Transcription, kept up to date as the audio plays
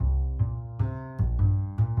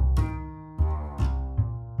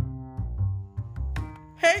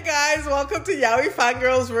Hey guys, welcome to Yaoi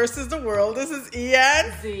Fangirls versus the World. This is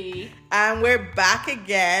Ian. Z. And we're back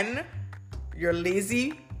again. Your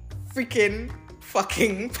lazy freaking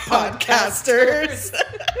fucking podcasters.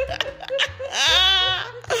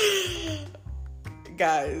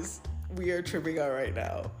 Guys, we are tripping out right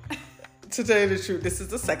now. To tell you the truth, this is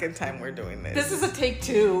the second time we're doing this. This is a take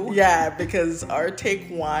two. Yeah, because our take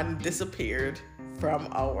one disappeared from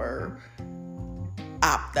our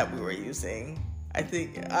app that we were using. I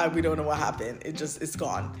think we don't know what happened. It's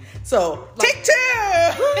gone. So take two.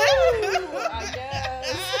 I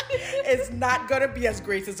guess It's not gonna be as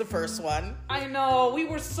great as the first one. I know we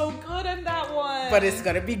were so good in that one, But it's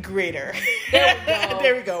gonna be greater. There we go.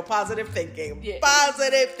 There we go. Positive thinking. Yeah.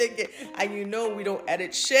 Positive thinking. And you know we don't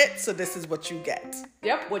edit shit, so this is what you get.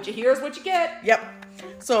 Yep, what you hear is what you get. Yep.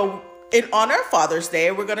 So in honor of Father's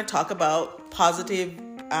Day, we're gonna talk about positive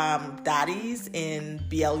daddies in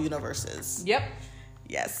BL universes. Yep.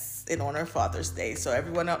 Yes, in honor of Father's Day. So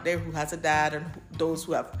everyone out there who has a dad and those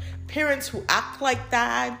who have parents who act like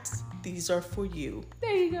that, these are for you.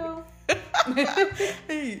 There you go.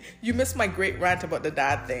 Hey, you missed my great rant about the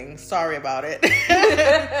dad thing. Sorry about it.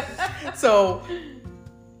 So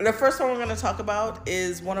the first one we're going to talk about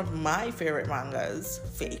is one of my favorite mangas,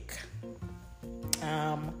 Fake.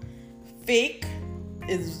 Fake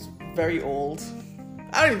is very old.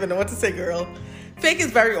 I don't even know what to say, girl. Fake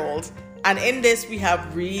is very old. And in this, we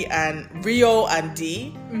have Rio and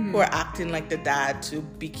D, who are acting like the dad to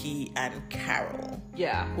Becky and Carol.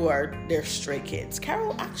 Yeah. Who are their stray kids.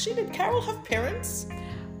 Did Carol have parents?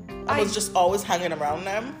 I was just always hanging around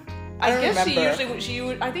them. I don't remember. I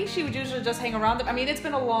think she would usually just hang around them. I mean, it's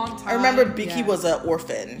been a long time. I remember Becky was an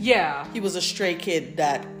orphan. Yeah. He was a stray kid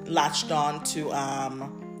that latched on to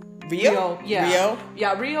Rio? Yeah. Rio?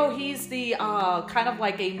 Yeah, Rio, he's the kind of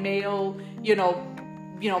like a male,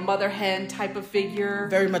 mother hen type of figure.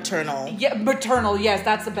 Very maternal. Yeah, maternal, yes,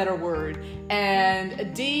 that's a better word.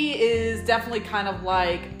 And D is definitely kind of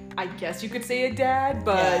like, I guess you could say a dad,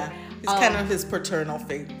 but... Yeah. He's kind of his paternal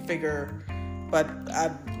figure. But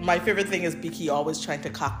my favorite thing is Becky always trying to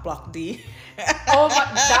cock block D. Oh my,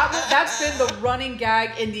 that's been the running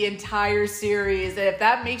gag in the entire series. And if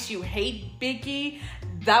that makes you hate Becky,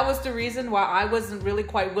 that was the reason why I wasn't really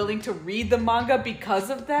quite willing to read the manga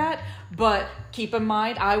because of that. But keep in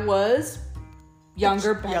mind, I was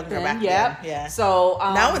younger back then. Yeah. So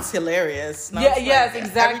now it's hilarious. Now yes,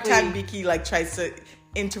 exactly. Every time Becky tries to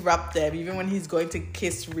interrupt them, even when he's going to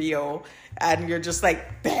kiss Rio, and you're just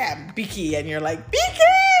like, bam, Becky, and you're like,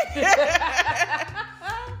 Becky!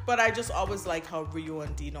 But I just always like how Rio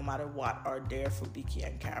and D, no matter what, are there for Becky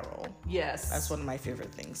and Carol. Yes. That's one of my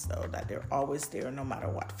favorite things, though, that they're always there no matter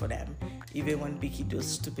what for them, even when Becky does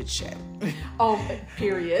stupid shit. Oh,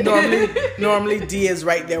 period. Normally D is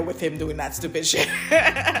right there with him doing that stupid shit.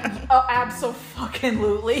 Oh,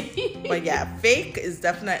 absolutely. But yeah, Fake is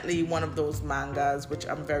definitely one of those mangas which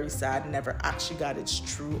I'm very sad never actually got its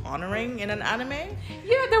true honoring in an anime.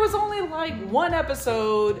 Yeah, there was only like one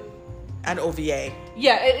episode. An OVA.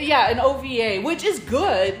 Yeah, an OVA, which is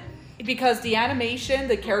good because the animation,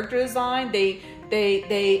 the character design, they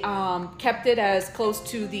kept it as close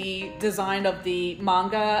to the design of the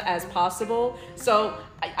manga as possible. So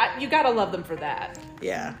you gotta love them for that.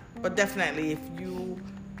 Yeah, but definitely if you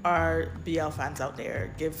are BL fans out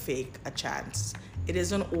there, give Fake a chance. It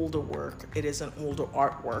is an older work. It is an older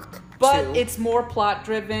artwork. But too. it's more plot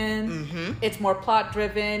driven. Mm-hmm. It's more plot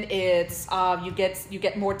driven. It's you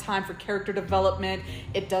get more time for character development.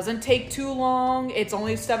 It doesn't take too long. It's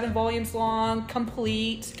only 7 volumes long,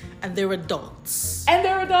 complete. And they're adults. And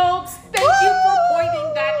they're adults. Thank you for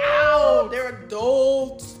pointing that out. They're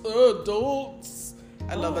adults. Adults.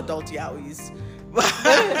 I love adult yaois.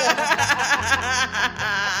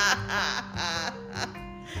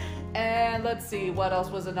 And let's see, what else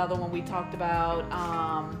was another one we talked about?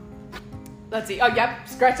 Let's see. Oh, yep.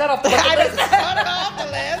 Scratch that off the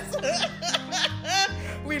list.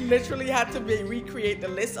 We literally had to recreate the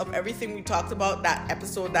list of everything we talked about that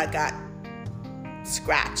episode that got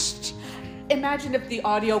scratched. Imagine if the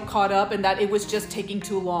audio caught up and that it was just taking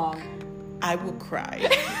too long. I will cry.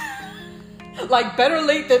 Like, better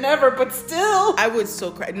late than never, but still. I would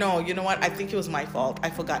so cry. No, you know what? I think it was my fault. I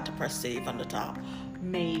forgot to press save on the top.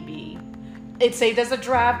 Maybe. It saved as a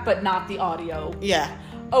draft, but not the audio. Yeah.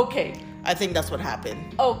 Okay. I think that's what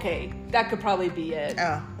happened. Okay. That could probably be it.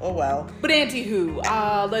 Oh well. But anywho,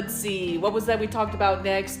 let's see. What was that we talked about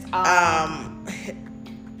next? Another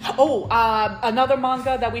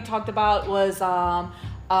manga that we talked about was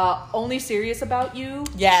Only Serious About You.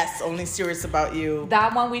 Yes, Only Serious About You.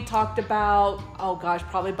 That one we talked about,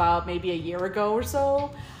 probably about maybe a year ago or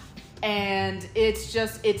so. and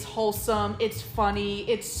it's wholesome, it's funny,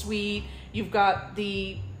 it's sweet. You've got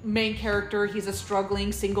the main character, he's a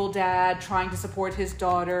struggling single dad trying to support his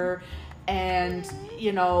daughter. And,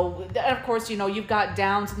 of course, you've got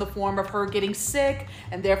downs in the form of her getting sick,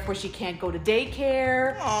 and therefore she can't go to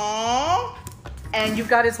daycare. Aww. And you've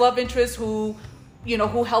got his love interest who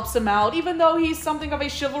helps him out, even though he's something of a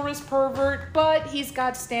chivalrous pervert, but he's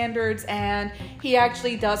got standards, and he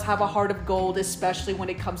actually does have a heart of gold, especially when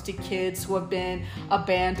it comes to kids who have been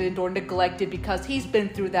abandoned or neglected, because he's been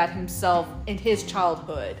through that himself in his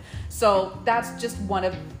childhood. So that's just one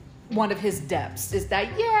of his depths, is that,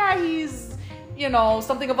 he's,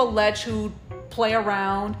 something of a lech who play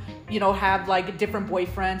around, have like different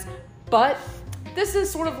boyfriends, but this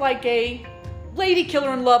is sort of like a lady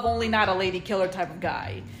killer in love, only not a lady killer type of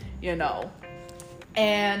guy,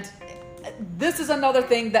 and this is another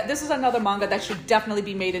manga that should definitely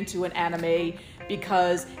be made into an anime,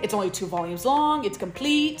 because it's only 2 volumes long, it's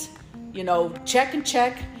complete, check and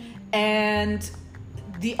check, and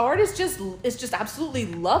the art is just absolutely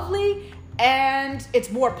lovely, and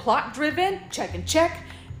it's more plot driven, check and check.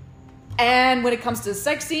 And when it comes to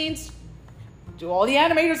sex scenes, to all the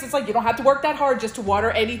animators, it's like you don't have to work that hard just to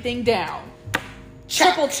water anything down.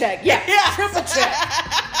 Check. Triple check. Yeah. Triple check.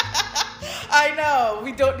 I know.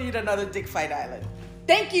 We don't need another Dick Fight Island.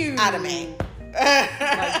 Thank you. Anime.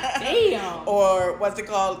 Damn. Or what's it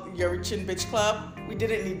called? Yorichin Bitch Club. We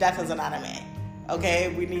didn't need that as an anime.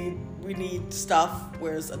 Okay? We need stuff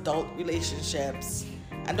where it's adult relationships.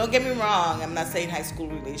 And don't get me wrong, I'm not saying high school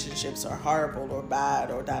relationships are horrible or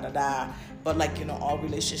bad or da-da-da. But all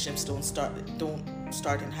relationships don't start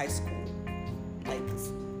in high school.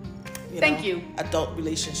 Thank you. Adult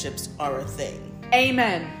relationships are a thing.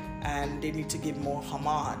 Amen. And they need to give more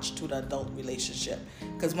homage to the adult relationship.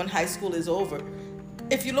 Because when high school is over,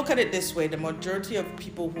 if you look at it this way, the majority of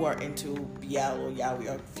people who are into BL or yaoi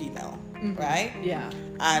are female, right? Yeah.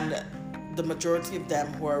 And the majority of them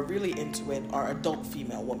who are really into it are adult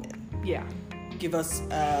female women. Yeah. Give us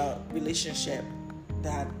a relationship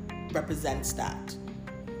that represents that.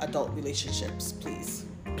 Adult relationships, please.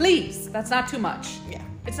 Please. That's not too much. Yeah.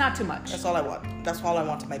 It's not too much. That's all I want. That's all I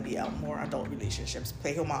want in my BL. More adult relationships.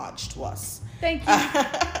 Pay homage to us. Thank you.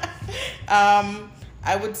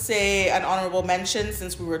 I would say an honorable mention,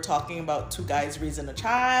 since we were talking about 2 guys raising a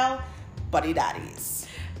child, BL Daddies.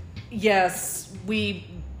 Yes, we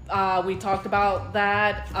talked about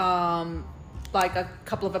that like a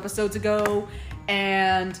couple of episodes ago,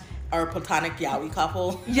 and our platonic yaoi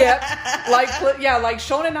couple. Yep, like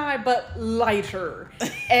Sean and I, but lighter.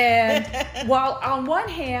 And while on one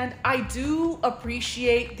hand, I do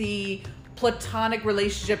appreciate the platonic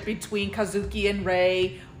relationship between Kazuki and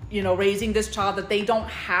Rei, raising this child, that they don't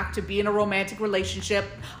have to be in a romantic relationship.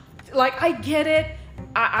 Like, I get it.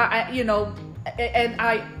 And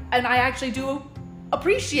I actually do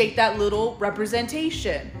appreciate that little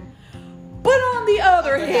representation. But on the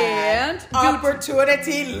other hand,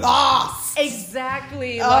 opportunity lost.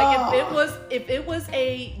 Exactly. Like if it was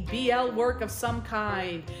a BL work of some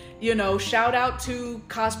kind, shout out to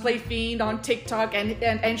Cosplay Fiend on TikTok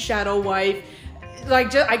and Shadow Wife.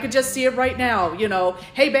 I could just see it right now.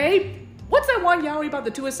 Hey babe, what's that one yaoi about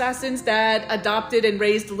the 2 assassins that adopted and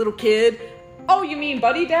raised a little kid? Oh, you mean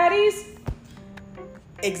BL Daddies?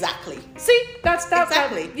 Exactly. See, that's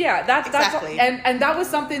exactly. That's exactly. And that was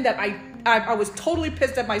something that I was totally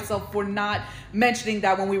pissed at myself for not mentioning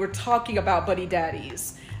that when we were talking about BL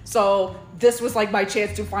Daddies. So this was like my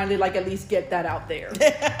chance to finally at least get that out there.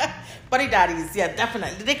 BL Daddies, yeah,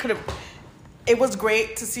 definitely. They could have. It was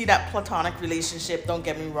great to see that platonic relationship. Don't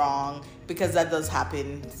get me wrong, because that does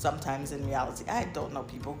happen sometimes in reality. I don't know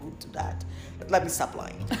people who do that. Let me stop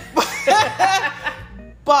lying.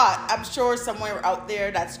 But I'm sure somewhere out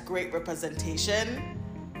there that's great representation.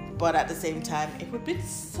 But at the same time, it would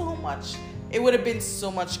have been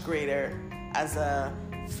so much greater as a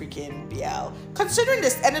freaking BL. Considering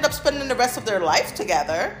this ended up spending the rest of their life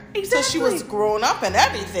together. Exactly. So she was grown up and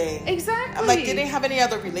everything. Exactly. I'm like, they didn't have any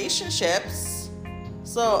other relationships.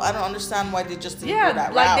 So I don't understand why they just didn't go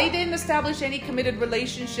that route. They didn't establish any committed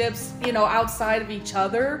relationships, outside of each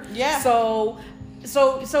other. Yeah. So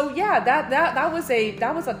yeah, that was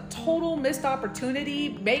a total missed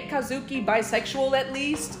opportunity. Make Kazuki bisexual at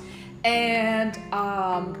least. And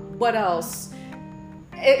what else?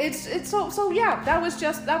 It's so yeah, that was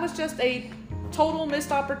just a total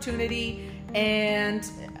missed opportunity, and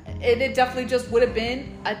it definitely just would have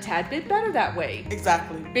been a tad bit better that way.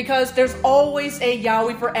 Exactly. Because there's always a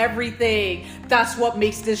yaoi for everything. That's what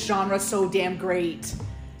makes this genre so damn great.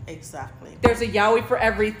 Exactly. There's a yaoi for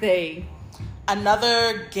everything.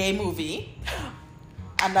 Another gay movie.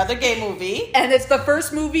 Another gay movie. And it's the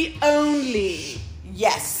first movie only.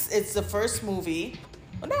 Yes, it's the first movie.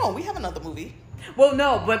 Oh, no, we have another movie. Well,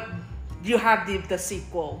 no, but you have the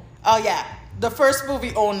sequel. Oh, yeah. The first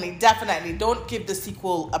movie only. Definitely. Don't give the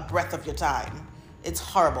sequel a breath of your time. It's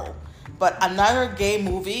horrible. But another gay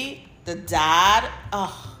movie, the dad,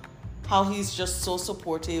 how he's just so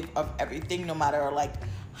supportive of everything, no matter like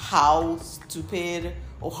how stupid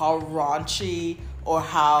or how raunchy or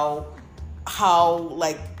how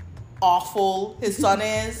like awful his son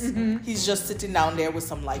is. Mm-hmm. He's just sitting down there with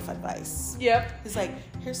some life advice. Yep. He's like,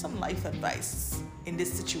 here's some life advice in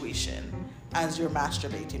this situation as you're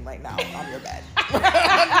masturbating right now on your bed.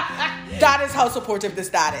 That is how supportive this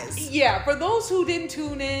dad is. Yeah, for those who didn't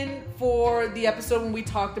tune in for the episode when we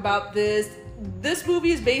talked about this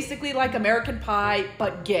movie is basically like American Pie,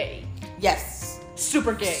 but gay. Yes.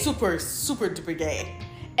 Super gay. Super duper gay.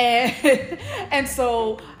 And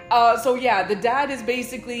so yeah, the dad is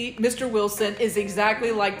basically, Mr. Wilson is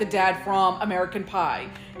exactly like the dad from American Pie.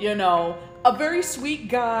 You know, a very sweet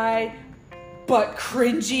guy, but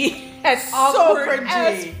cringy and awkward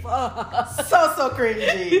as fuck. So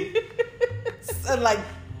cringy. And like,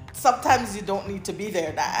 sometimes you don't need to be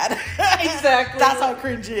there, Dad. Exactly. That's how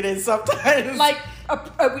cringy it is sometimes. Like,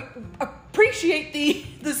 we appreciate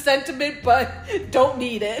the sentiment, but don't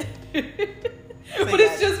need it. But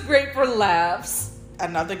it's just great for laughs.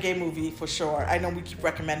 Another gay movie for sure. I know we keep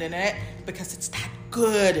recommending it because it's that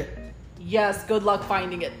good. Yes, good luck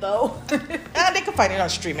finding it though. They can find it on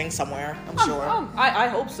streaming somewhere, I'm sure. I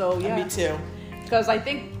hope so, yeah. Me too. Because I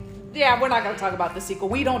think, we're not going to talk about the sequel.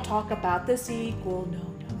 We don't talk about the sequel,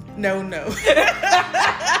 no. No.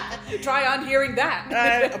 Try on hearing that.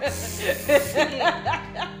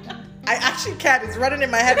 I actually can't. It's running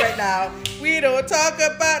in my head right now. We don't talk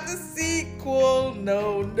about the sequel.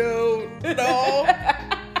 No.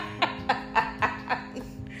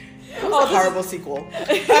 It was a horrible sequel.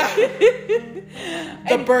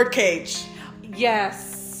 The Birdcage.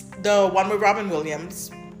 Yes. The one with Robin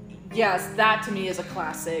Williams. Yes, that to me is a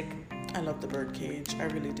classic. I love The Birdcage. I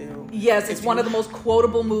really do. Yes, it's one of the most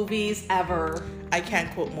quotable movies ever. I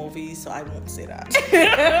can't quote movies, so I won't say that.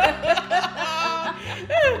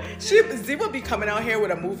 Z would be coming out here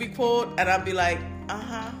with a movie quote, and I'd be like,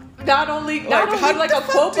 Not only like a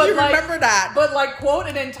quote, but like remember that? But like quote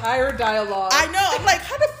an entire dialogue. I know. I'm like,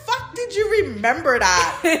 how the fuck did you remember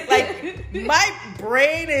that? Like, my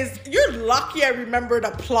brain is. You're lucky I remember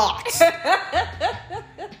the plot.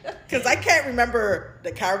 Because I can't remember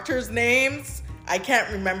the characters' names. I can't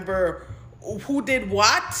remember who did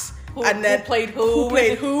what. Who played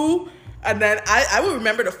who. And then I will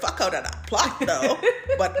remember the fuck out of that plot, though.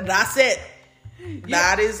 But that's it. Yeah.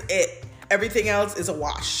 That is it. Everything else is a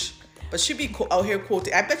wash. But she'd be out here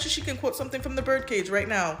quoting. I bet you she can quote something from The Birdcage right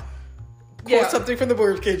now. Something from The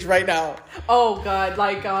Birdcage right now. Oh, God.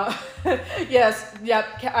 Like, yes. Yep.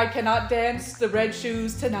 I cannot dance the red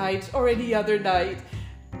shoes tonight or any other night.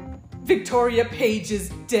 Victoria Page is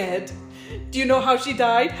dead. Do you know how she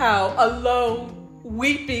died? How? Alone,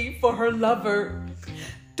 weeping for her lover.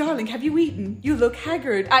 Darling, have you eaten? You look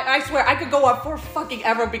haggard. I swear, I could go on for fucking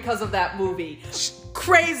ever because of that movie.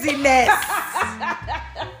 Craziness.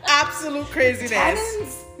 Absolute craziness.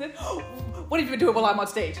 Tannins? What have you been doing while I'm on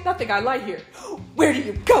stage? Nothing, I lie here. Where do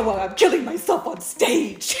you go while I'm killing myself on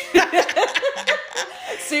stage?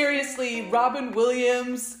 Seriously, Robin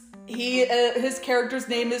Williams... his character's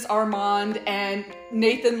name is Armand, and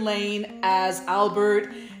Nathan Lane as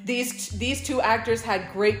Albert. These two actors had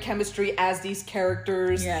great chemistry as these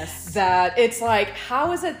characters. Yes. That it's like,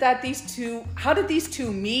 how is it that how did these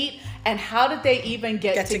two meet, and how did they even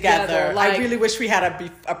get together? Like, I really wish we had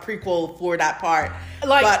a prequel for that part.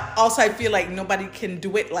 Like, but also I feel like nobody can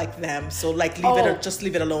do it like them. So like just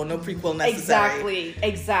leave it alone. No prequel necessary.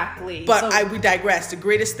 Exactly. But we digress. The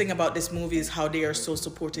greatest thing about this movie is how they are so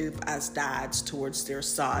supportive as dads towards their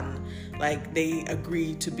son. Like, they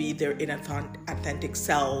agree to be their inauthentic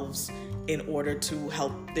selves in order to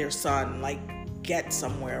help their son like get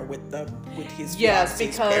somewhere with his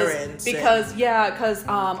fiance's parents. Because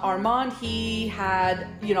Armand, he had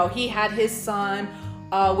his son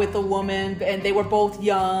with a woman, and they were both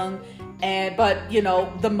young, but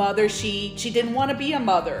the mother, she didn't want to be a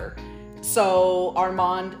mother, so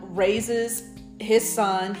Armand raises his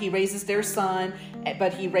son. He raises their son,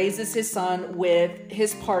 but he raises his son with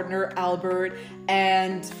his partner Albert,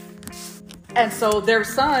 and so their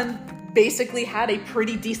son basically had a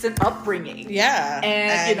pretty decent upbringing. Yeah.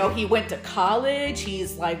 And he went to college.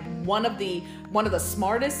 He's like one of the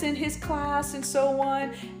smartest in his class and so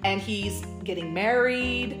on. And he's getting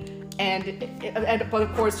married. But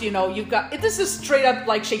of course, you've got, this is straight up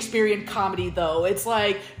like Shakespearean comedy though. It's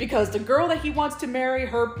like, because the girl that he wants to marry,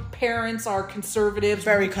 her parents are conservatives.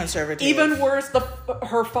 Very conservative. Even worse,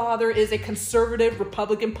 her father is a conservative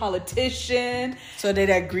Republican politician. So they'd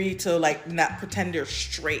agree to like not pretend they're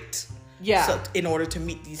straight. Yeah. So in order to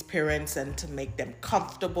meet these parents and to make them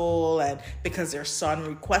comfortable, and because their son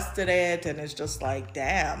requested it, and it's just like,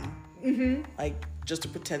 damn. Mm-hmm. Like, just to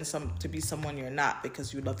pretend to be someone you're not,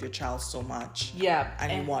 because you love your child so much. Yeah.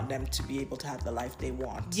 And you want them to be able to have the life they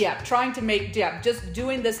want. Yeah, just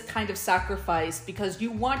doing this kind of sacrifice because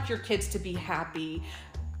you want your kids to be happy.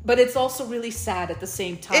 But it's also really sad at the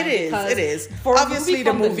same time. It is. Obviously,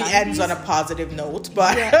 the movie ends on a positive note,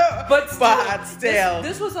 but still.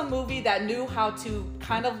 This was a movie that knew how to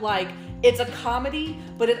kind of like, it's a comedy,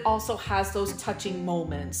 but it also has those touching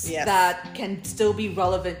moments that can still be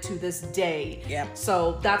relevant to this day. Yeah.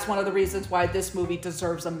 So that's one of the reasons why this movie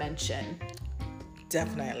deserves a mention.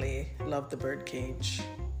 Definitely love The Birdcage.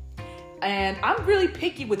 And I'm really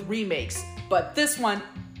picky with remakes, but this one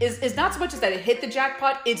is not so much as that it hit the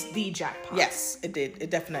jackpot, it's the jackpot. Yes, it did. It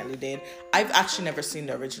definitely did. I've actually never seen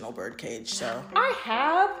the original Birdcage, so. I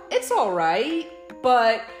have. It's all right,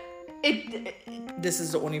 but this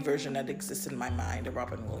is the only version that exists in my mind, the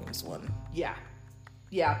Robin Williams one. Yeah.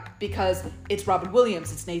 Yeah, because it's Robin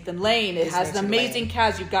Williams, it's Nathan Lane, it has an amazing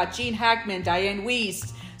cast. You've got Gene Hackman, Diane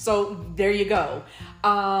Wiest. So there you go.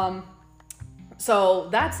 So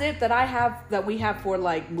that's it that we have for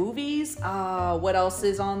like movies. What else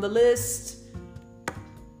is on the list?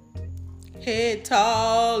 Hey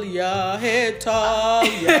Talia, hey Talia.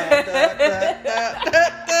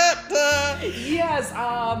 Yes,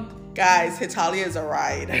 guys, Hitalia is a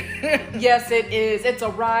ride. Yes, it is. It's a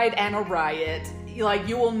ride and a riot. Like,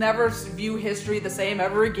 you will never view history the same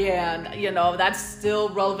ever again. That's still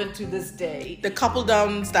relevant to this day. The couple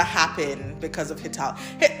downs that happen because of Hitalia.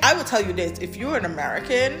 Hey, I will tell you this. If you're an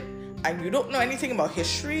American and you don't know anything about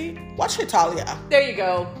history, watch Hitalia. There you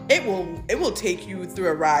go. It will take you through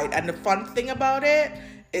a ride. And the fun thing about it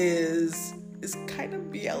is kind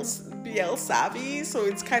of BL savvy, so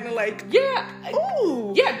it's kind of like,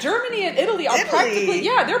 Germany and Italy are practically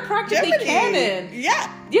canon.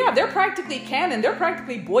 Yeah, they're practically canon. They're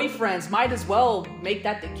practically boyfriends. Might as well make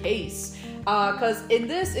that the case, because in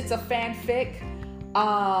this it's a fanfic.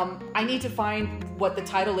 I need to find what the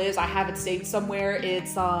title is. I have it saved somewhere.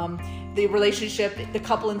 It's the relationship. The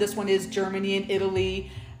couple in this one is Germany and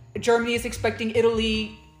Italy. Germany is expecting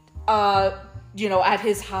Italy, at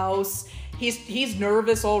his house. He's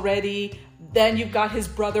nervous already. Then you've got his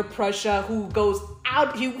brother Prussia, who goes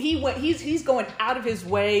out. He's going out of his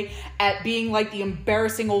way at being like the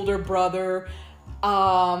embarrassing older brother.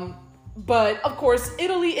 But of course,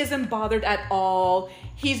 Italy isn't bothered at all.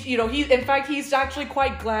 He's actually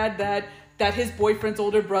quite glad that his boyfriend's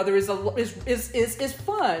older brother is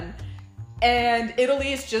fun. And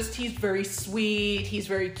Italy is he's very sweet, he's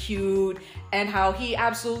very cute, and how he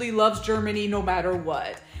absolutely loves Germany no matter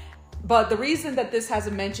what. But the reason that this has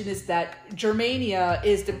a mention is that Germania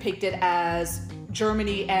is depicted as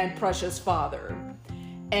Germany and Prussia's father.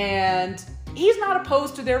 And he's not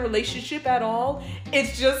opposed to their relationship at all.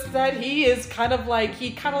 It's just that he kind of like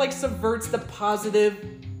subverts the positive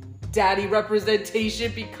daddy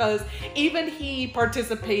representation, because even he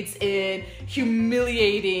participates in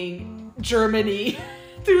humiliating Germany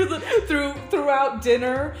throughout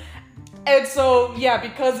dinner. And so,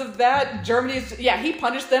 because of that, he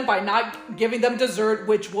punished them by not giving them dessert,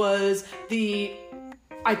 which was the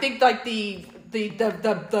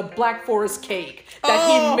Black Forest cake that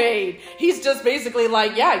he made. He's just basically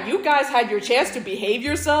like, you guys had your chance to behave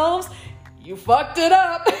yourselves. You fucked it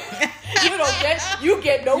up. You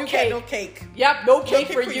get no cake. Get no cake. Yep, no cake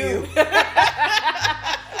for you.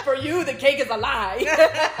 For you, the cake is a lie.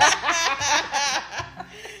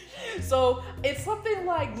 So it's something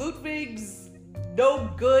like Ludwig's No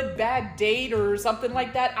Good Bad Date or something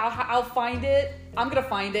like that. I'll find it. I'm gonna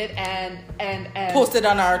find it and post it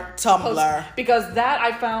on our Tumblr, because that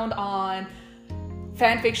I found on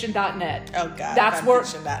fanfiction.net. Oh god,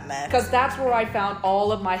 fanfiction.net. Because that's where I found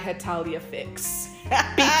all of my Hetalia fics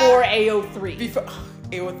before AO3. Before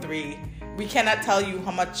AO3, we cannot tell you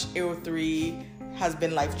how much AO3 has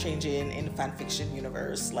been life changing in the fanfiction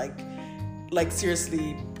universe. Like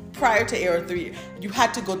seriously. Prior to AO3, you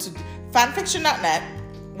had to go to fanfiction.net,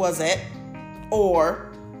 was it?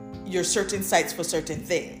 Or your certain sites for certain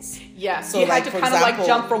things. Yes, so you had to kind of like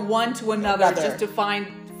jump from one to another just to find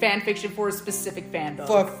fan fiction for a specific fandom.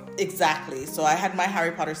 Exactly. So I had my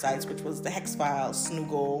Harry Potter sites, which was the Hex Files,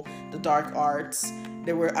 Snoogle, the Dark Arts.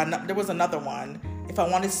 There was another one. if I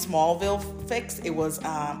wanted Smallville fix, it was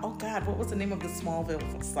oh God, what was the name of the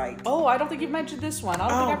Smallville site? Oh, I don't think you've mentioned this one. I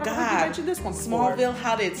don't think I've ever heard you mention this one before. Smallville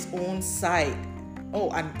had its own site. Oh,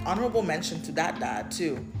 an honorable mention to that dad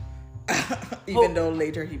too. Even though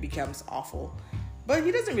later he becomes awful. But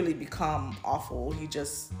he doesn't really become awful. He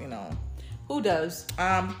just, Who does?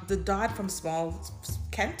 The dad from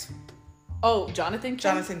Kent. Oh, Jonathan Kent?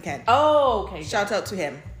 Jonathan Kent. Oh, okay. Shout out to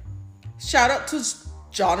him. Shout out to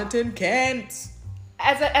Jonathan Kent.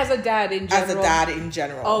 As a dad in general. As a dad in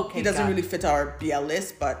general. Okay. He doesn't really fit our BL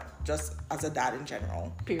list, but just as a dad in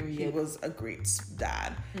general. Period. He was a great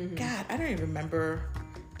dad. Mm-hmm. God, I don't even remember.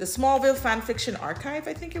 The Smallville Fanfiction Archive,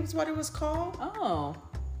 I think it was what it was called. Oh.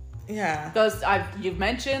 Yeah. Because you've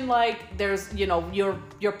mentioned like there's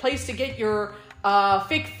your place to get your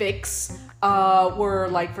fic fix were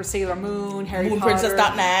like for Sailor Moon, Harry Potter.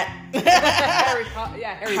 Moonprincess.net.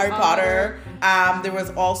 Harry Potter. There was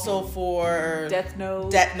also for Death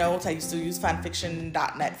Note. I used to use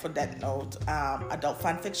fanfiction.net for Death Note.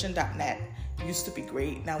 Adultfanfiction.net used to be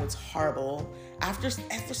great. Now it's horrible. Ever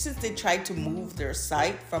since they tried to move their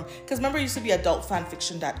site from, because remember it used to be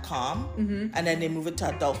adultfanfiction.com, mm-hmm. and then they moved it to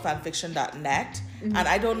adultfanfiction.net, mm-hmm. and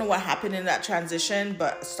I don't know what happened in that transition,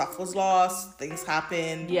 but stuff was lost, things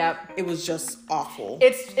happened. Yep. It was just awful.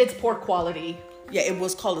 It's poor quality. Yeah, it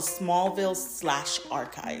was called a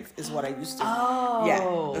Smallville/archive is what I used to. Oh. Yeah,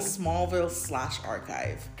 the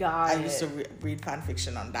Smallville/archive. Got it. I used to read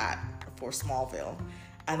fanfiction on that for Smallville.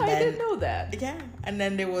 And I didn't know that. Yeah. And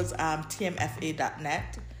then there was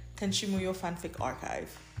tmfa.net, Tenshimuyo Fanfic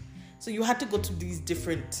Archive. So you had to go to these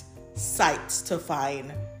different sites to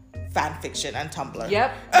find fanfiction and Tumblr.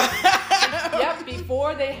 Yep. Yep.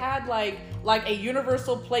 Before they had like a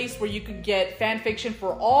universal place where you could get fanfiction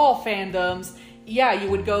for all fandoms. Yeah, you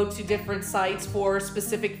would go to different sites for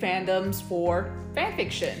specific fandoms for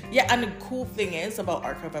fanfiction. Yeah, and the cool thing is about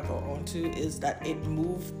Archive of Our Own too is that it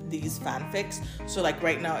moved these fanfics. So like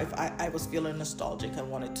right now, if I was feeling nostalgic and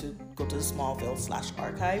wanted to go to the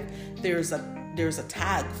Smallville/archive, there's a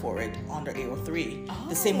tag for it under AO3. Oh.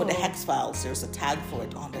 The same with the Hex Files. There's a tag for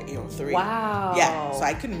it under AO3. Wow. Yeah, so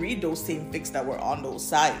I can read those same fics that were on those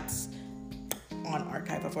sites on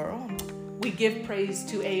Archive of Our Own. We give praise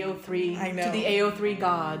to AO3. I know. To the AO3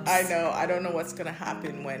 gods. I know. I don't know what's going to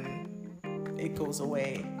happen when it goes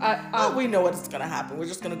away. We know what's going to happen. We're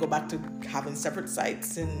just going to go back to having separate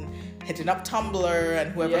sites and hitting up Tumblr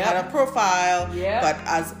and whoever had a profile. Yeah. But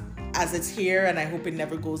as it's here, and I hope it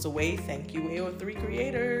never goes away, thank you, AO3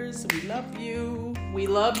 creators. We love you. We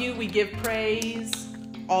love you. We give praise.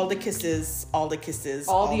 All the kisses. All the kisses.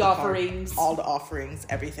 All the offerings. All the offerings.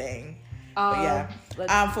 Everything. But yeah.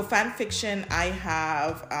 For fan fiction, I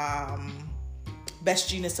have Best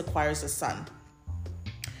Genius Acquires a Son.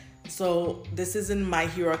 So this is in My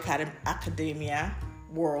Hero Academia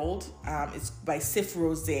world. It's by Sif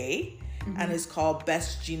Rose, mm-hmm. and it's called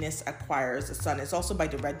Best Genius Acquires a Son. It's also by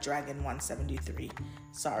the Red Dragon 173.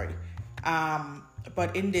 Sorry.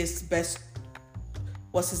 But in this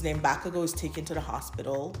what's his name? Bakugo is taken to the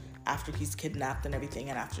hospital after he's kidnapped and everything,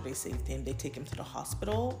 and after they saved him, they take him to the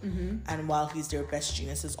hospital. Mm-hmm. And while he's there, Best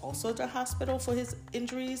Genius is also at the hospital for his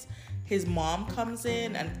injuries. His mom comes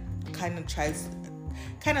in and kind of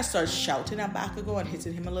starts shouting at Bakugo and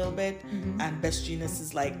hitting him a little bit. Mm-hmm. And Best Genius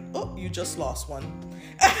is like, "Oh, you just lost one."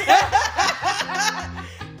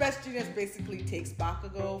 Best Genius basically takes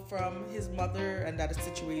Bakugo from his mother and that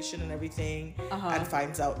situation and everything, and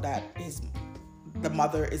finds out that the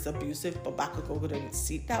mother is abusive, but Bakugo didn't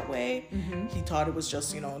see it that way. Mm-hmm. He thought it was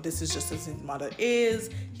just, this is just as his mother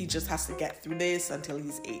is. He just has to get through this until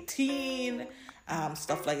he's 18.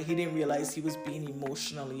 Stuff like he didn't realize he was being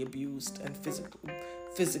emotionally abused and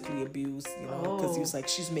physically abused, because he was like,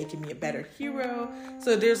 she's making me a better hero.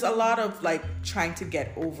 So there's a lot of like trying to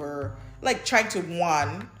get over, like trying to,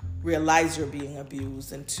 one, realize you're being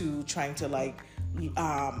abused, and two, trying to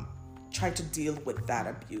try to deal with that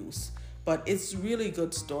abuse. But it's really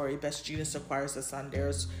good story. Best Genius Acquires a Son. There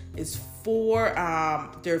are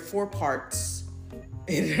 4 parts.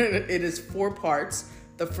 It is 4 parts.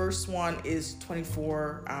 The first one is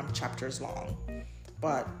 24 chapters long.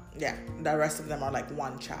 But yeah, the rest of them are like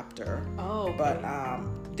 1 chapter. Oh, okay. But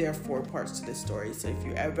there are 4 parts to this story. So if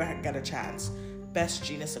you ever get a chance, Best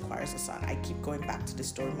Genius Acquires a Son. I keep going back to this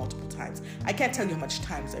story multiple times. I can't tell you how much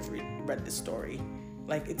times I've read this story.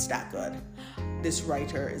 Like, it's that good. This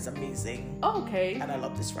writer is amazing. Oh, okay. And I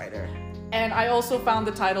love this writer. And I also found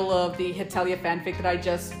the title of the Hetalia fanfic that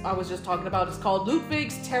I was just talking about. It's called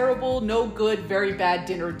Ludwig's Terrible, No Good, Very Bad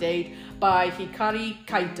Dinner Date by Hikari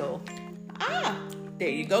Kaito. There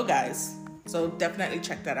you go, guys. So definitely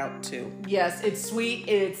check that out too. Yes, it's sweet.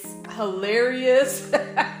 It's hilarious.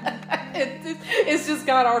 It's just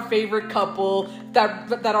got our favorite couple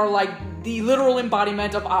that are like the literal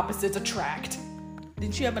embodiment of opposites attract.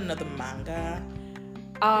 Didn't you have another manga?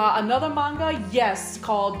 Another manga, yes,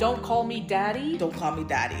 called Don't Call Me Daddy. Don't Call Me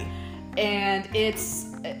Daddy. And it's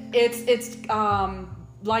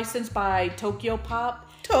licensed by Tokyo Pop.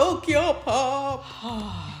 Tokyo Pop.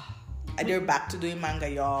 They're back to doing manga,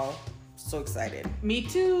 y'all. So excited. Me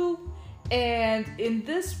too. And in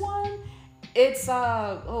this one, it's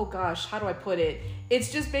oh gosh, how do I put it?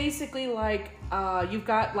 It's just basically like you've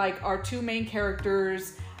got like our two main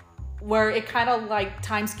characters where it kind of like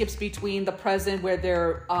time skips between the present where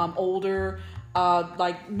they're older,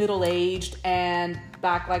 like middle-aged, and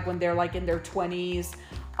back like when they're like in their 20s.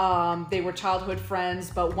 They were childhood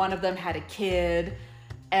friends, but one of them had a kid.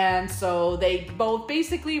 And so they both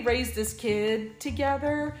basically raised this kid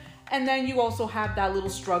together. And then you also have that little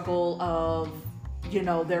struggle of, you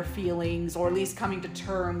know, their feelings, or at least coming to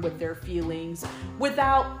terms with their feelings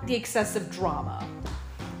without the excessive drama.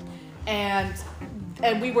 And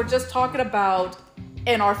we were just talking about,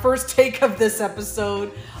 in our first take of this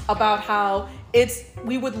episode, about how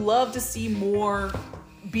we would love to see more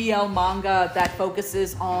BL manga that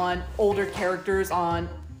focuses on older characters, on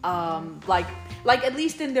like at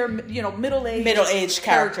least in their, you know, middle-aged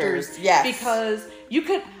characters. Yes, because you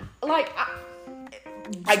could like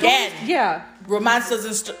again, yeah, romance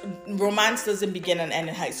doesn't begin and end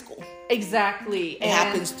in high school. Exactly. It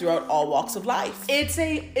happens throughout all walks of life. It's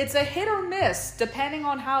a hit or miss depending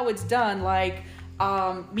on how it's done. Like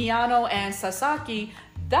Miyano and Sasaki,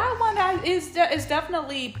 that one is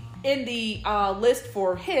definitely in the list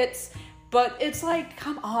for hits. But it's like,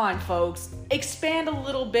 come on, folks, expand a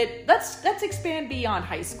little bit. Let's expand beyond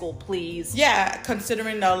high school, please. Yeah,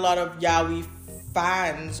 considering that a lot of yaoi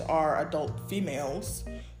fans are adult females,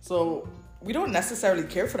 so we don't necessarily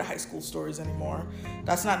care for the high school stories anymore.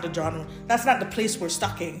 That's not the genre. That's not the place we're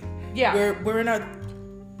stuck in. Yeah, we're in our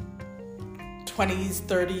 20s,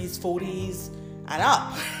 30s, 40s, and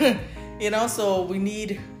up. You know, so we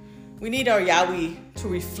need our yaoi to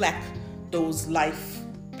reflect those life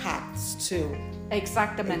paths too.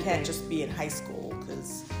 Exactamente. It can't just be in high school,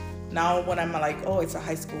 because now when I'm like, oh, it's a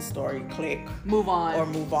high school story, click, move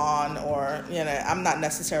on, or you know, I'm not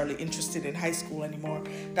necessarily interested in high school anymore.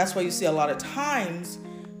 That's why you see a lot of times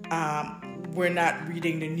we're not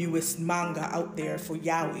reading the newest manga out there for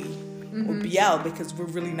yaoi or BL, because we're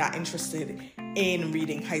really not interested in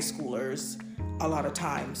reading high schoolers a lot of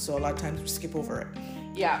times. So a lot of times we skip over it.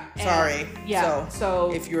 Yeah. Sorry. Yeah.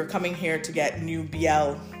 So if you're coming here to get new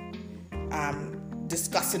BL,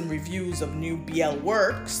 discussing reviews of new BL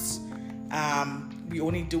works, we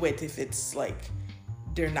only do it if it's like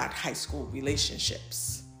they're not high school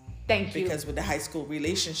relationships. Thank you. Because with the high school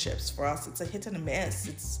relationships, for us, it's a hit and a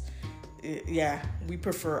miss. We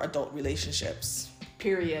prefer adult relationships.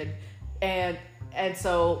 Period. And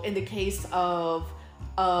so in the case of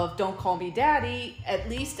Don't Call Me Daddy, at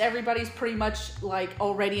least everybody's pretty much like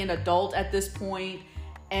already an adult at this point,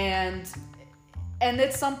 and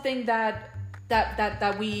it's something that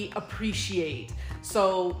we appreciate.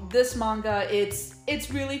 So this manga, it's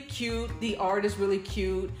really cute. The art is really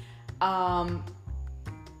cute. The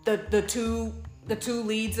two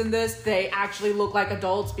leads in this, they actually look like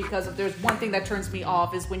adults, because if there's one thing that turns me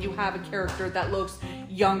off is when you have a character that looks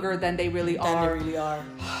younger than they really are.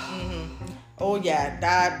 Mm-hmm. Oh yeah,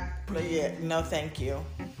 no thank you.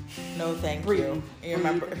 No thank you. You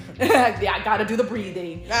remember? Yeah, I gotta do the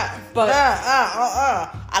breathing. But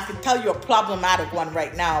I can tell you a problematic one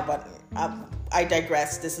right now, but I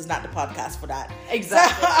digress. This is not the podcast for that.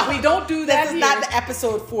 Exactly. We don't do that. This is not the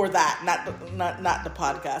episode for that. Not the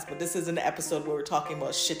podcast. But this is an episode where we're talking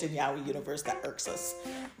about shit in yaoi universe that irks us.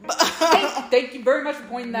 Thank you very much for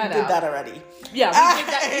pointing that out. We did that already. Yeah,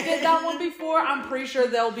 we did that one before. I'm pretty sure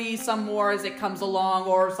there'll be some more as it comes along,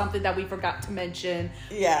 or something that we forgot to mention.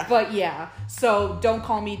 Yeah. But yeah, so Don't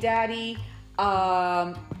Call Me Daddy,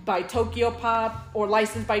 by Tokyo Pop, or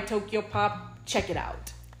licensed by Tokyo Pop. Check it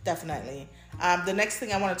out. Definitely. The next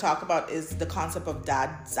thing I want to talk about is the concept of Dad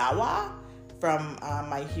Zawa from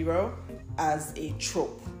My Hero as a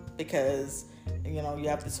trope, because you know you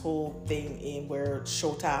have this whole thing in where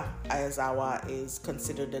Shota Ayazawa is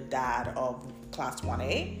considered the dad of Class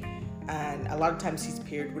 1A, and a lot of times he's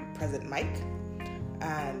paired with President Mike.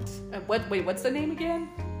 And what's the name again?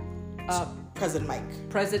 President Mike.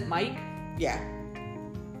 President Mike? Yeah.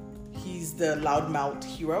 He's the loudmouth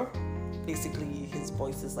hero. Basically, his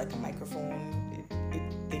voice is like a microphone. It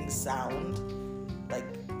thinks sound. Like,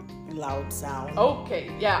 loud sound.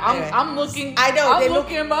 Okay, yeah, Anyway. I'm looking. I know, I'm they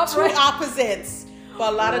looking look him up. two Right? opposites.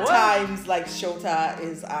 But a lot of What? times, like Shota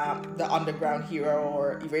is the underground hero,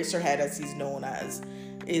 or Eraserhead as he's known as,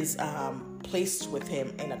 is placed with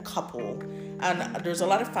him in a couple. And there's a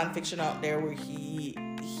lot of fan fiction out there where he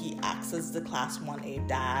acts as the Class 1A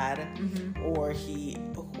dad, or he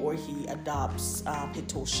adopts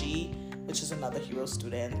Hitoshi, which is another hero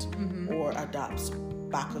student, or adopts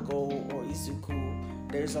Bakugo or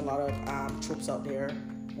Izuku. There's a lot of tropes out there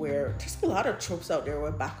where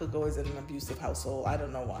Bakugo is in an abusive household. I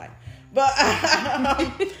don't know why,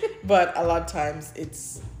 but a lot of times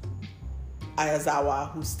it's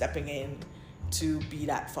Ayazawa who's stepping in to be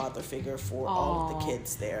that father figure for all of the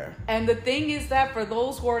kids there. And the thing is that for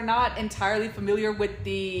those who are not entirely familiar with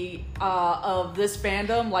the of this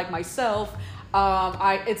fandom, like myself,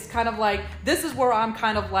 it's kind of like, this is where I'm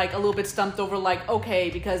kind of like a little bit stumped over, like, okay,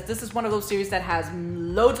 because this is one of those series that has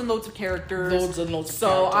loads and loads of characters.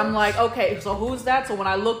 So I'm like, okay, so who's that? So when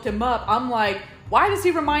I looked him up, I'm like, why does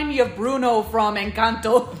he remind me of Bruno from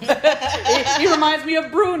Encanto? he reminds me of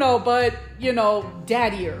Bruno, but, you know,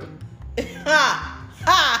 daddier.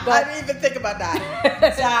 I didn't even think about that.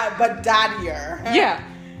 But daddier. Yeah.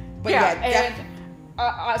 But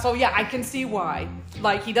so yeah, I can see why.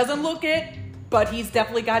 Like, he doesn't look it, but he's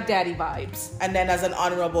definitely got daddy vibes. And then as an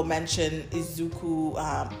honorable mention, Izuku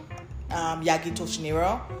Yagi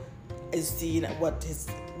Toshiniro is seen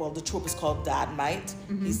the trope is called dad might.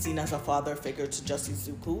 He's seen as a father figure to just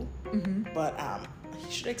Izuku. But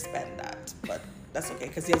he should expand that. But that's okay,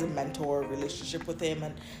 because he has a mentor relationship with him,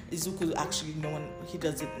 and Izuku actually he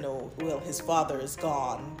doesn't know, well, his father is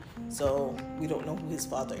gone, so we don't know who his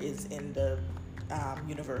father is in the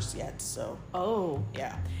universe yet, so. Oh.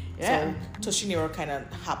 Yeah. Yeah. So Toshiniro kind of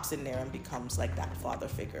hops in there and becomes like that father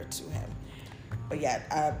figure to him. But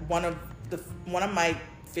yeah, one of my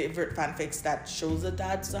favorite fanfics that shows a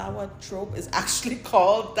Dad Zawa trope is actually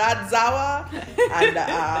called Dad Zawa,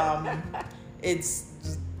 and it's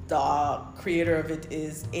the creator of it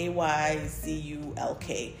is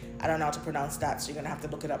Ayzulk. I don't know how to pronounce that, so you're gonna have to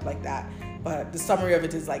look it up like that. But the summary of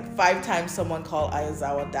it is like 5 times someone called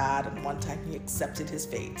Ayazawa dad, and 1 time he accepted his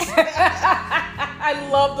fate. I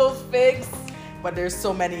love those fics. But there's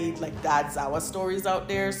so many like Dad Zawa stories out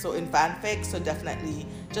there, so in fanfic, so definitely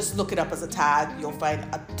just look it up as a tag. You'll find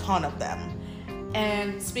a ton of them.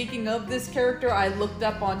 And speaking of this character, I looked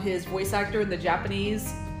up on his voice actor in the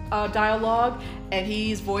Japanese dialogue, and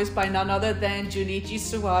he's voiced by none other than Junichi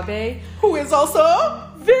Suwabe, who is also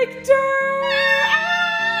Victor.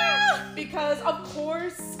 Because of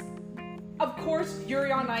course,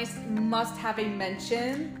 Yuri on Ice must have a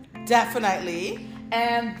mention. Definitely.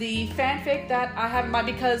 And the fanfic that I have in mind,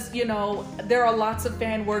 because, you know, there are lots of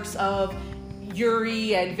fan works of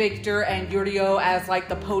Yuri and Victor and Yurio as like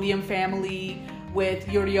the podium family, with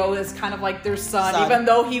Yurio as kind of like their son, even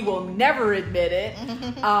though he will never admit it.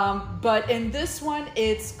 But in this one,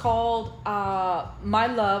 it's called My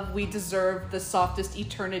Love, We Deserve the Softest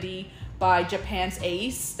Eternity by Japan's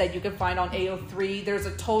Ace, that you can find on AO3.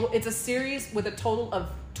 It's a series with a total of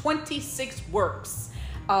 26 works.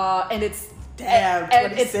 And it's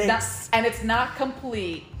 26. It's not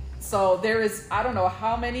complete. So there is, I don't know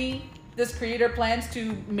how many this creator plans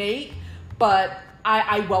to make, but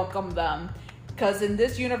I welcome them. Because in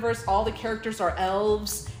this universe, all the characters are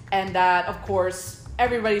elves, and that, of course,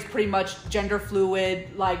 everybody's pretty much gender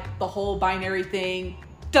fluid. Like, the whole binary thing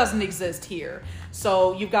doesn't exist here.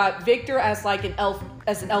 So you've got Victor as like an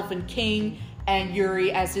elfin king, and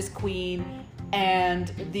Yuri as his queen.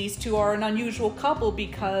 And these two are an unusual couple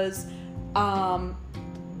because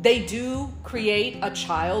they do create a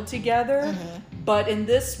child together. But in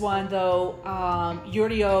this one, though,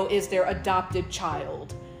 Yurio is their adopted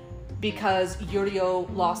child, because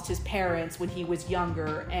Yurio lost his parents when he was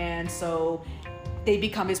younger, and so they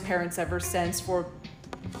become his parents ever since for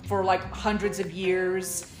like hundreds of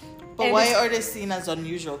years. But and why are they seen as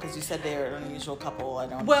unusual? Because you said they're an unusual couple. I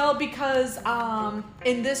don't. Well, because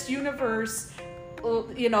in this universe,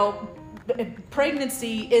 you know,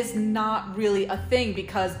 pregnancy is not really a thing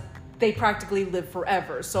because they practically live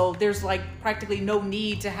forever. So there's like practically no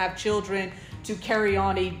need to have children to carry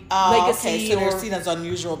on a legacy. Okay, so they're seen as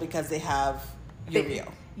unusual because they have Yurio.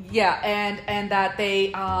 And that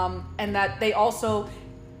they also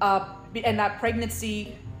and that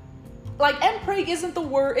pregnancy, like, empreg isn't the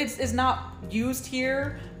word, it's not used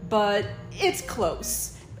here, but it's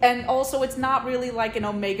close. And also, it's not really like an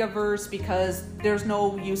Omega verse because there's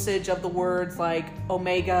no usage of the words like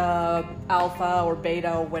Omega, Alpha, or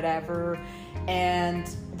Beta, or whatever. And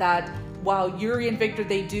that while Yuri and Victor,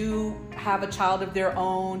 they do have a child of their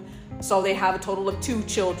own, So they have a total of 2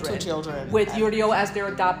 children. 2 children. With Yurio as their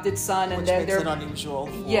adopted son, and which then makes it unusual.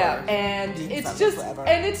 And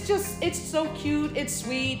it's so cute. It's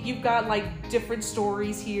sweet. You've got like different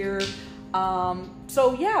stories here.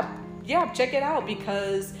 So check it out,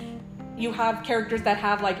 because you have characters that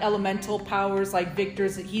have like elemental powers, like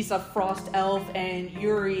Victor's, he's a frost elf, and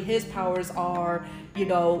Yuri, his powers are,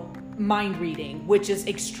 mind reading, which is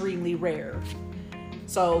extremely rare.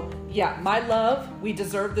 So my love, we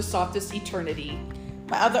deserve the softest eternity.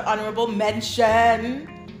 My other honorable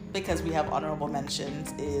mention, because we have honorable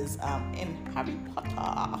mentions, is in Harry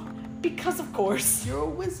Potter. Because of course. You're a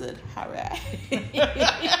wizard, Harry.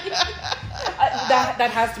 That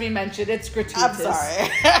has to be mentioned. It's gratuitous. I'm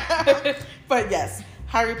sorry. But yes,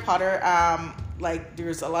 Harry Potter,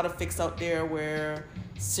 there's a lot of fics out there where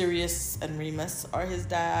Sirius and Remus are his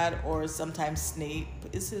dad, or sometimes Snape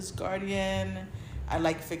is his guardian. I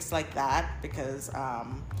like fics like that because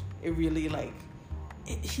it really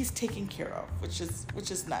he's taken care of, which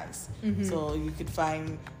is nice. Mm-hmm. So you could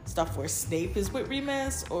find stuff where Snape is with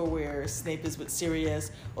Remus, or where Snape is with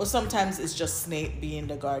Sirius, or sometimes it's just Snape being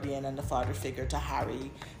the guardian and the father figure to Harry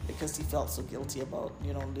because he felt so guilty about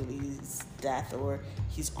Lily's death, or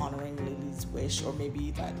he's honoring Lily's wish, or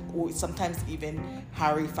maybe or sometimes even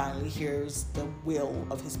Harry finally hears the will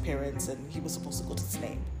of his parents and he was supposed to go to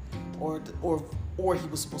Snape, or he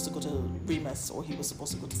was supposed to go to Remus, or he was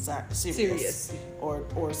supposed to go to Sirius.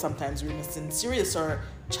 Or sometimes Remus and Sirius are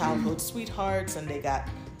childhood sweethearts, and they got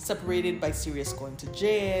separated by Sirius going to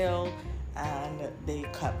jail, and they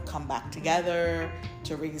come back together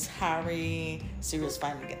to raise Harry. Sirius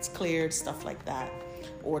finally gets cleared, stuff like that.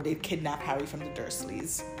 Or they kidnap Harry from the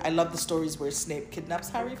Dursleys. I love the stories where Snape kidnaps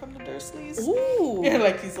Harry from the Dursleys. Ooh.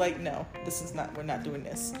 Yeah, he's like, no, we're not doing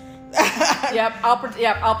this.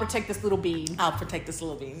 I'll protect this little bean. I'll protect this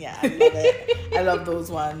little bean. Yeah, I love it. I love those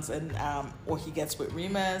ones. And or he gets with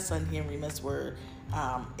Remus, and he and Remus were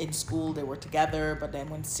in school. They were together, but then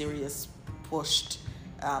when Sirius pushed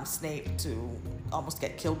Snape to almost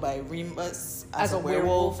get killed by Remus as a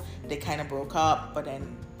werewolf, they kind of broke up. But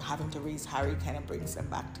then having to raise Harry kind of brings them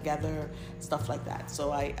back together, stuff like that.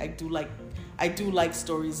 So I do like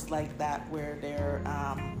stories like that where they're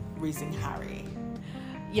raising Harry.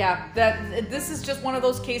 Yeah, this is just one of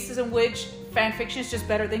those cases in which fan fiction is just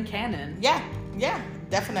better than canon. Yeah,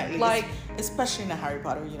 definitely. Especially in the Harry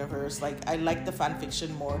Potter universe, I like the fan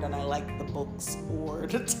fiction more than I like the books or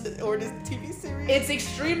the TV series. It's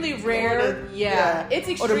extremely rare. It's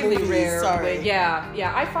extremely rare. Sorry.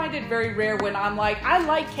 I find it very rare when I'm like, I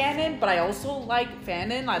like canon, but I also like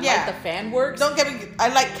fanon. I like the fan works. Don't get me. I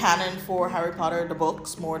like canon for Harry Potter, the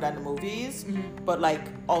books, more than the movies. Mm-hmm. But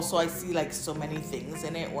also I see so many things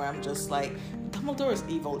in it where I'm just like, Dumbledore is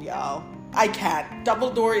evil, y'all. I can't.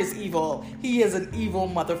 Dumbledore is evil. He is an evil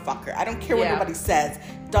motherfucker. I don't care what nobody says.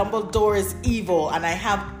 Dumbledore is evil, and I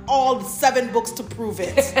have all 7 books to prove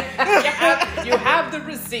it. you have the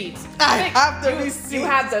receipts. I have the receipts. You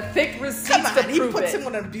have the thick receipts to prove it. He puts him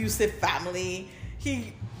in an abusive family.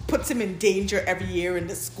 He puts him in danger every year in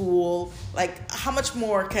the school. How much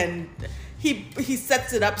more can... He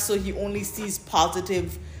sets it up so he only sees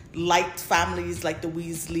positive, light families like the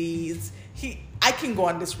Weasleys. I can go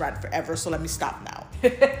on this rant forever, so let me stop now.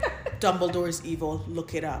 Dumbledore is evil.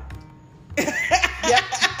 Look it up. Yep.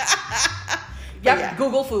 Yeah.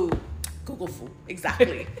 Google food.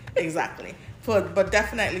 Exactly. But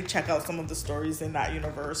definitely check out some of the stories in that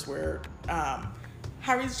universe where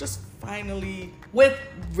Harry's just finally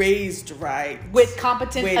raised right with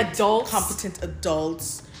competent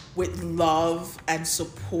adults with love and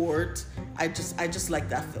support. I just like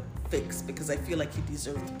that fix because I feel like he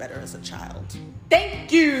deserved better as a child.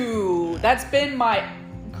 Thank you. That's been my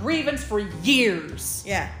grievance for years.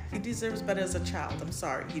 Yeah, he deserves better as a child. I'm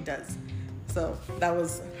sorry, he does. So that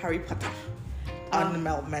was Harry Potter.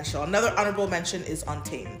 Honorable mention. Another honorable mention is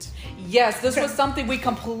Untamed. Yes, this was something we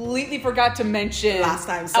completely forgot to mention last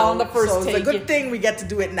time. On the first so take. It's a good thing we get to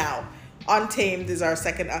do it now. Untamed is our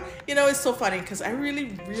second. It's so funny because I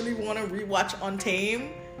really, really want to rewatch Untamed,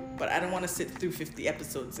 but I don't want to sit through 50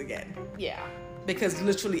 episodes again. Yeah. Because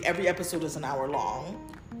literally every episode is an hour long.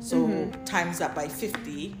 So times that by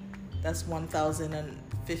 50, that's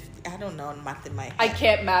 1,050. I don't know math in my head. I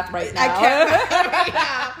can't math right now. I can't math right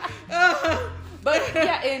now. But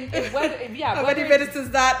how many minutes is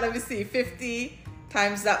that? Let me see. 50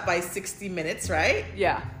 times that by 60 minutes, right?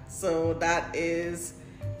 Yeah. So that is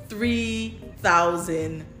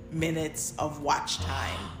 3,000 minutes of watch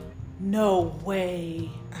time. No way.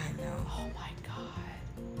 I know. Oh my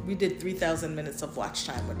god. We did 3,000 minutes of watch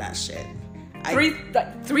time with that shit.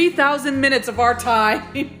 3,000 minutes of our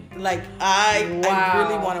time. Like I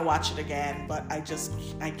really want to watch it again, but I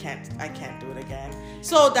can't do it again.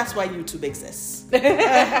 So that's why YouTube exists.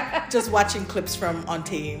 Just watching clips from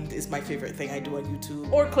Untamed is my favorite thing I do on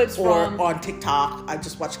YouTube. Or clips from on TikTok. I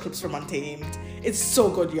just watch clips from Untamed. It's so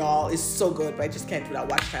good, y'all. It's so good, but I just can't do that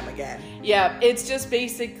watch time again. Yeah, it's just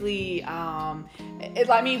basically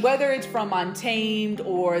whether it's from Untamed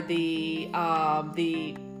or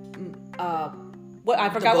what I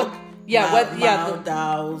forgot what. Yeah, I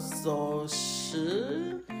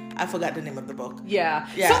forgot the name of the book. Yeah.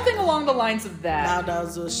 Something along the lines of that.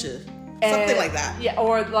 Something like that.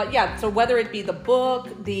 Yeah, so whether it be the book,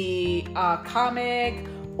 the comic,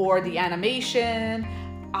 or the animation,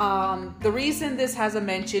 the reason this has a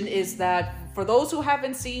mention is that for those who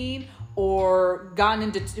haven't seen or gotten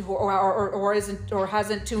into or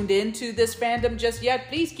hasn't tuned into this fandom just yet,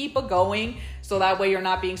 please keep it going so that way you're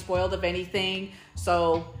not being spoiled of anything.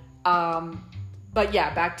 So but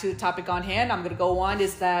yeah, back to the topic on hand. I'm going to go on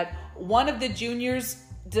is that one of the junior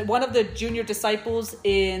disciples of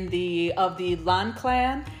the Lan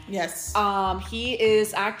clan. Yes. He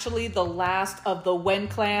is actually the last of the Wen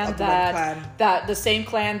clan that the same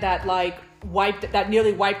clan that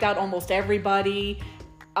nearly wiped out almost everybody.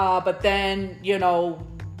 But then,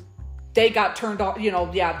 they got turned off,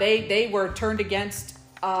 they were turned against,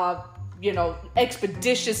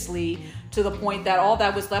 expeditiously to the point that all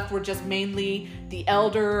that was left were just mainly the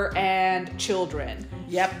elder and children.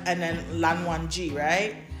 Yep, and then Lan Wangji,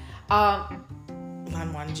 right?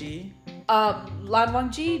 Lan Wangji? Lan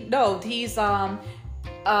Wangji? No, he's, I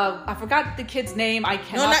forgot the kid's name. I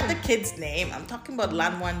cannot... No, not the kid's name. I'm talking about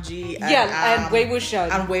Lan Wangji and... Yeah, and Wei Wuxian.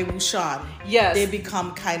 And Wei Wuxian. Yes. They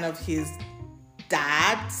become kind of his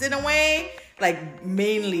dads in a way. Like,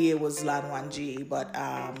 mainly it was Lan Wangji, but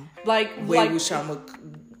Wei Wuxian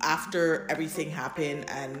after everything happened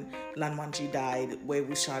and Lan Wangji died, Wei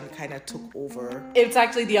Wuxian kind of took over. It's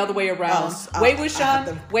actually the other way around. Wei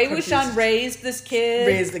Wuxian raised this kid.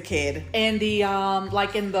 Raised the kid. In the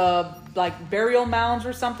in the burial mounds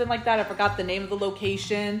or something like that. I forgot the name of the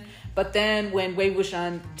location. But then when Wei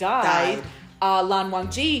Wuxian died. Lan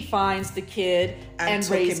Wangji finds the kid and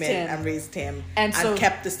raised him. And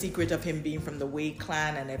kept the secret of him being from the Wei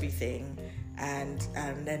clan and everything. And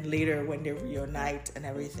then later when they reunite and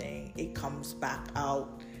everything, it comes back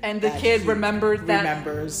out. And the kid remembers that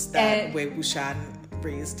Wei Wuxian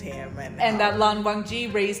raised him. And that Lan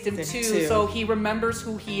Wangji raised him too. So he remembers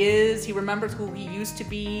who he is. He remembers who he used to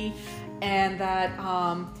be. And that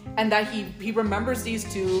he remembers these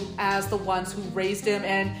two as the ones who raised him.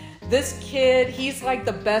 And this kid, he's like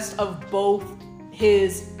the best of both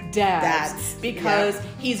his dads. Because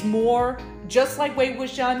he's more... Just like Wei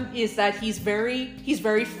Wuxian is that he's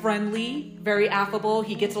very friendly, very affable.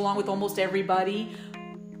 He gets along with almost everybody.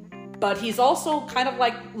 But he's also kind of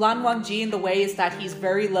like Lan Wangji in the way is that he's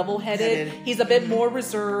very level-headed. He's a bit more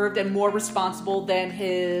reserved and more responsible than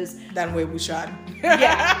Wei Wuxian.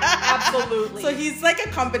 Yeah, absolutely. So he's like a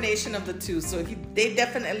combination of the two. So they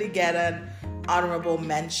definitely get an honorable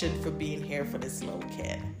mention for being here for this little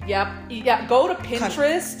kid. Yep. Yeah. Go to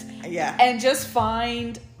Pinterest. And just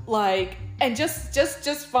find and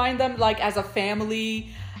just find them as a family.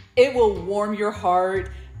 It will warm your heart.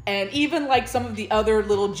 And even some of the other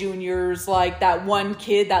little juniors, like that one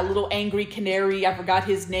kid, that little angry canary, I forgot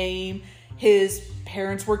his name. His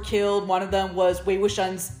parents were killed. One of them was Wei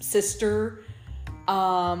Wuxian's sister.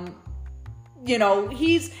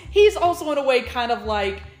 He's also in a way kind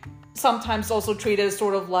of sometimes also treated as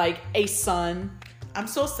sort of like a son. I'm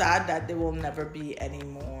so sad that there will never be any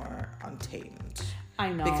more Untamed.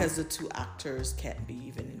 I know. Because the two actors can't be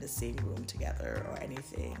even in the same room together or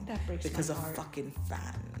anything. That breaks because my of heart. fucking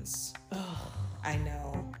fans. I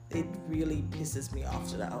know. It really pisses me off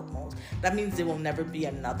to the utmost. That means there will never be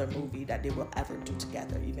another movie that they will ever do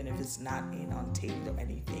together, even if it's not in Untamed or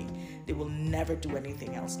anything. They will never do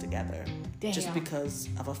anything else together. Damn. Just because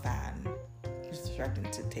of a fan who's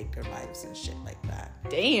threatened to take their lives and shit like that.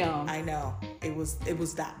 Damn. I know. It was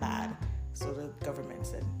that bad. So the government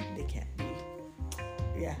said they can't be.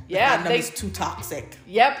 Yeah, it's too toxic.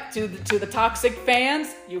 Yep, to the toxic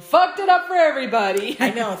fans, you fucked it up for everybody.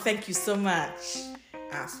 I know. Thank you so much,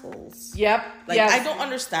 assholes. Yep. I don't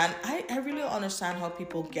understand. I really don't understand how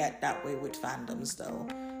people get that way with fandoms, though.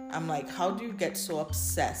 I'm like, how do you get so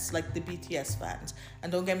obsessed, like the BTS fans?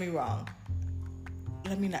 And don't get me wrong.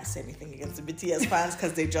 Let me not say anything against the BTS fans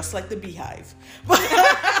because they're just like the Beehive.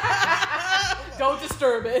 Don't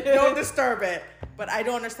disturb it. Don't disturb it. But I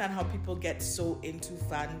don't understand how people get so into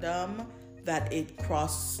fandom that it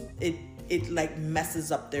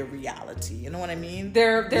messes up their reality. You know what I mean?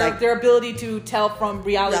 Their ability to tell from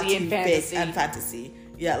reality and fantasy.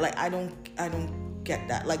 Yeah, like I don't get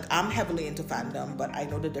that. Like I'm heavily into fandom, but I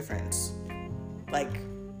know the difference. Like,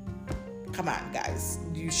 come on, guys,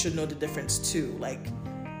 you should know the difference too. Like,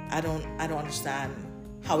 I don't understand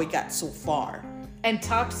how it got so far and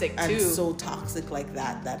toxic too, and so toxic like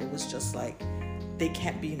that it was just like they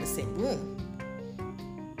can't be in the same room.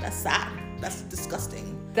 That's sad. That's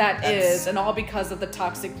disgusting. That's is, and all because of the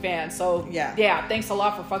toxic fans. So yeah, thanks a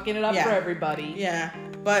lot for fucking it up for everybody. Yeah,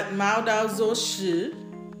 but Mao Dao Zhou Shi.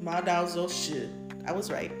 I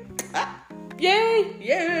was right.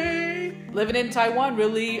 Yay! Living in Taiwan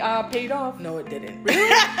really paid off. No, it didn't.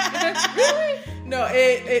 Really? Really? No,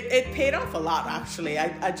 it paid off a lot, actually.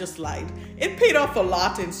 I just lied. It paid off a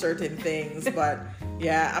lot in certain things, but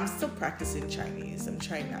yeah, I'm still practicing Chinese. I'm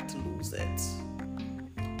trying not to lose it.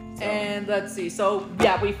 So. And let's see. So,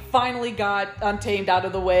 yeah, we finally got Untamed out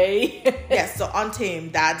of the way. Yes, so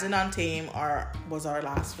Untamed, Dads and Untamed was our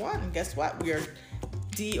last one. And guess what? We are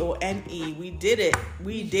DONE. We did it.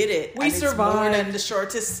 We and survived. It's more than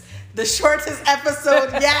the shortest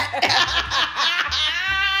episode yet.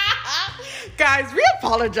 Guys, we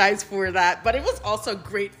apologize for that, but it was also a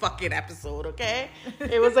great fucking episode, okay?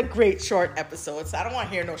 It was a great short episode, so I don't want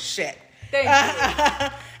to hear no shit. Thank you.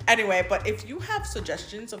 Anyway, but if you have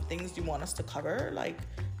suggestions of things you want us to cover, like,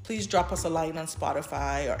 please drop us a line on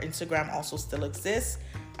Spotify. Or Instagram also still exists.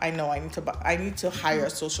 I know I need to hire a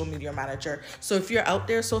social media manager. So if you're out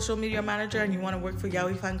there, social media manager, and you want to work for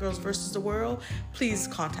Yaoi Fangirls versus the World, please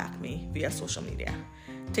contact me via social media,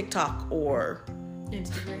 TikTok or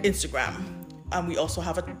Instagram. And we also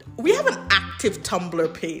have an active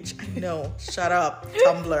Tumblr page. I know, shut up,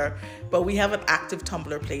 Tumblr. But we have an active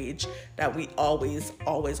Tumblr page that we always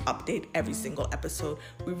update every single episode.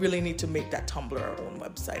 We really need to make that Tumblr our own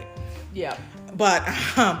website. Yeah. But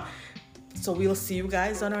so we'll see you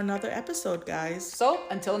guys on another episode, guys. So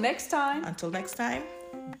until next time.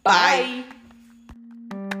 Bye.